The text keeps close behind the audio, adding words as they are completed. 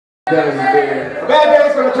That is big. A bad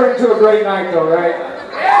day's gonna turn into a great night though, right?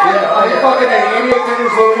 Yeah. Are you fucking an idiot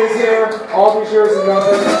finish Louis here? All these years and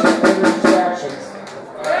nothing, and there's distractions.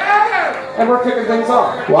 And we're kicking things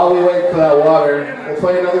off. While we wait for that water, we'll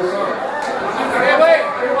play another song. Hey, wait,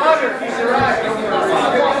 your water, he's arrived.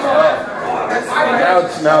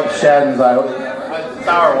 Now it's Shadden's out.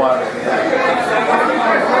 Sour water.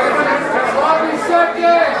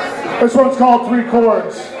 This one's called 3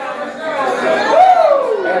 Chords.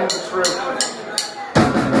 And the truth.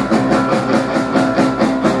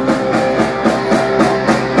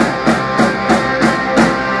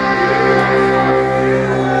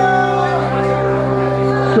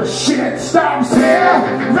 The shit stops here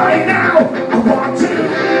right now. I want